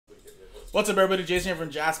What's up, everybody? Jason here from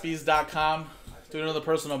Jaspys.com. Doing another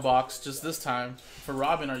personal box, just this time for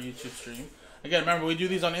Robin, our YouTube stream. Again, remember, we do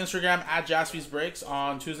these on Instagram at Jaspys Breaks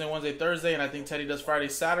on Tuesday, Wednesday, Thursday, and I think Teddy does Friday,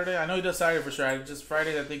 Saturday. I know he does Saturday for sure. Just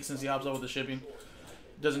Friday, I think, since he helps out with the shipping.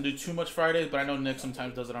 Doesn't do too much Fridays, but I know Nick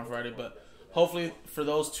sometimes does it on Friday. But hopefully for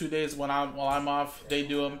those 2 days while I'm off, they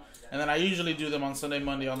do them. And then I usually do them on Sunday,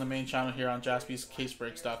 Monday on the main channel here on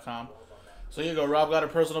JaspysCaseBreaks.com. So here you go. Rob got a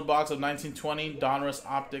personal box of 1920 Donruss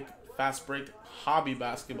Optic Fast Break Hobby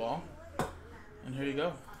Basketball. And here you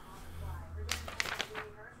go.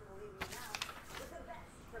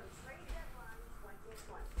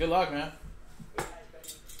 Good luck, man.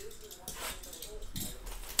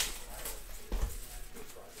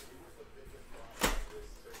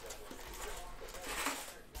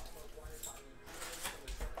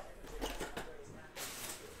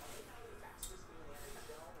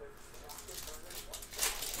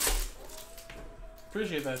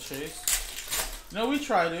 Appreciate that, Chase. You know, we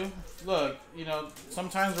try to. Look, you know,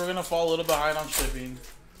 sometimes we're going to fall a little behind on shipping.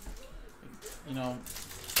 You know,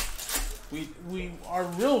 our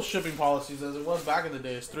real shipping policies, as it was back in the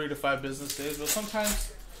day, is 3 to 5 business days. But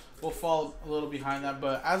sometimes we'll fall a little behind that.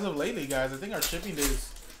 But as of lately, guys, I think our shipping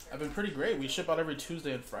days have been pretty great. We ship out every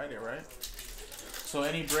Tuesday and Friday, right? So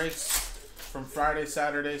any breaks from Friday,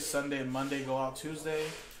 Saturday, Sunday, and Monday go out Tuesday.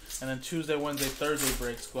 And then Tuesday, Wednesday, Thursday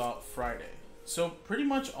breaks go out Friday. So pretty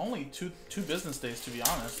much only two business days, to be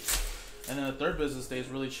honest, and then the third business day is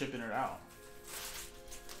really shipping it out.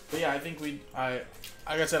 But yeah, I think like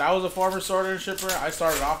I said, I was a farmer, sorter, and shipper. I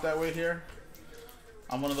started off that way here.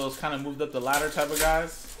 I'm one of those kind of moved up the ladder type of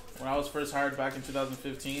guys. When I was first hired back in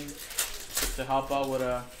 2015 to help out with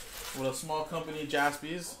a small company,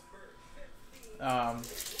 Jaspys, I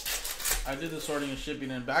did the sorting and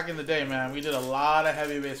shipping. And back in the day, man, we did a lot of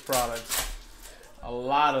heavy base products. A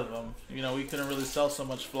lot of them. You know, we couldn't really sell so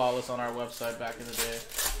much flawless on our website back in the day.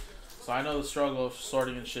 So I know the struggle of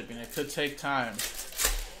sorting and shipping. It could take time.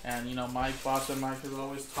 And, you know, Boston Mike has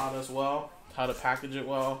always taught us well how to package it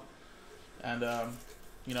well. And,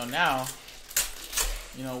 you know, now,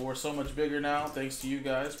 you know, we're so much bigger now, thanks to you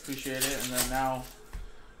guys. Appreciate it. And then now,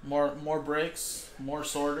 more breaks, more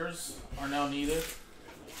sorters are now needed.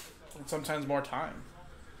 And sometimes more time.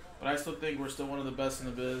 But I still think we're still one of the best in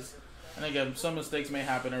the biz. And again, some mistakes may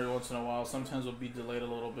happen every once in a while. Sometimes we'll be delayed a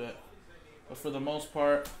little bit. But for the most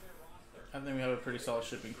part, I think we have a pretty solid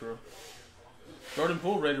shipping crew. Jordan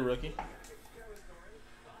Poole, rated rookie.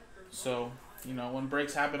 So, you know, when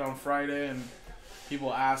breaks happen on Friday and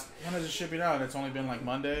people ask, when is it shipping out? And it's only been like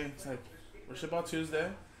Monday. It's like, we'll ship out Tuesday.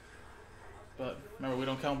 But remember, we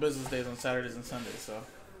don't count business days on Saturdays and Sundays. So,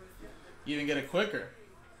 you even get it quicker.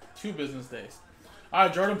 2 business days. All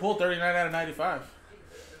right, Jordan Poole, 39 out of 95.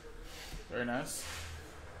 Very nice.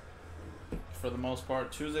 For the most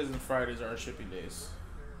part, Tuesdays and Fridays are our shipping days.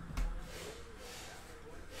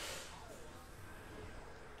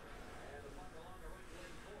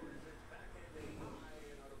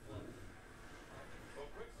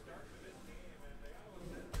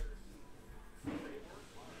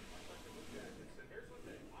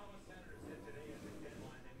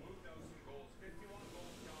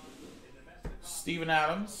 Steven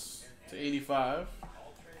Adams to 85.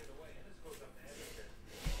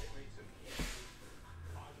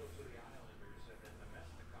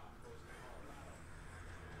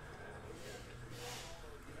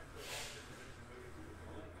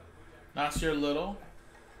 Nasir Little,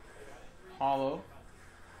 hollow.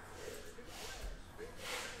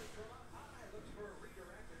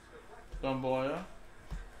 Dumboya.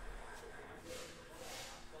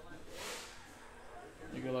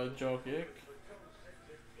 Nikolai Jokic.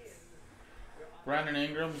 Brandon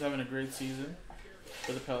Ingram's having a great season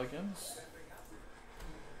for the Pelicans.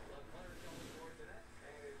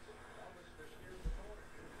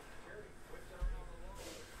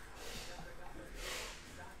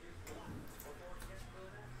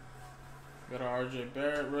 Got our RJ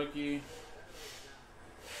Barrett rookie.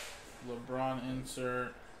 LeBron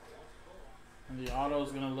insert. And the auto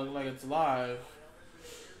is going to look like it's live.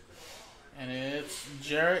 And it's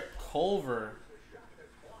Jarrett Culver.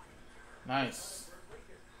 Nice.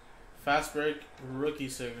 Fast break rookie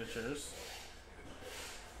signatures.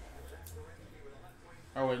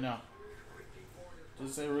 Oh, wait, no. Does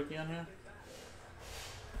it say rookie on here?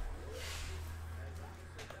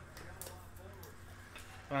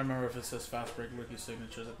 I don't remember if it says fast break rookie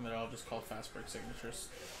signatures. I think they're all just called fast break signatures.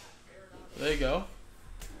 There you go.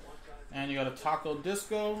 And you got a Taco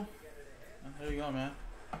Disco. And there you go, man.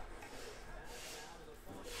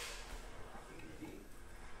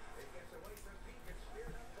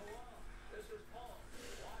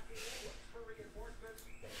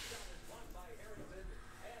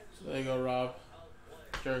 So there you go, Rob.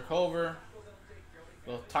 Jerry Culver,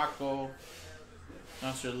 little Taco,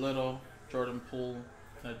 that's your little Jordan Poole,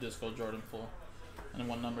 and a Disco Jordan Poole, and then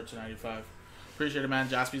one number 295. Appreciate it, man.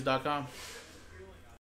 Jaspys.com.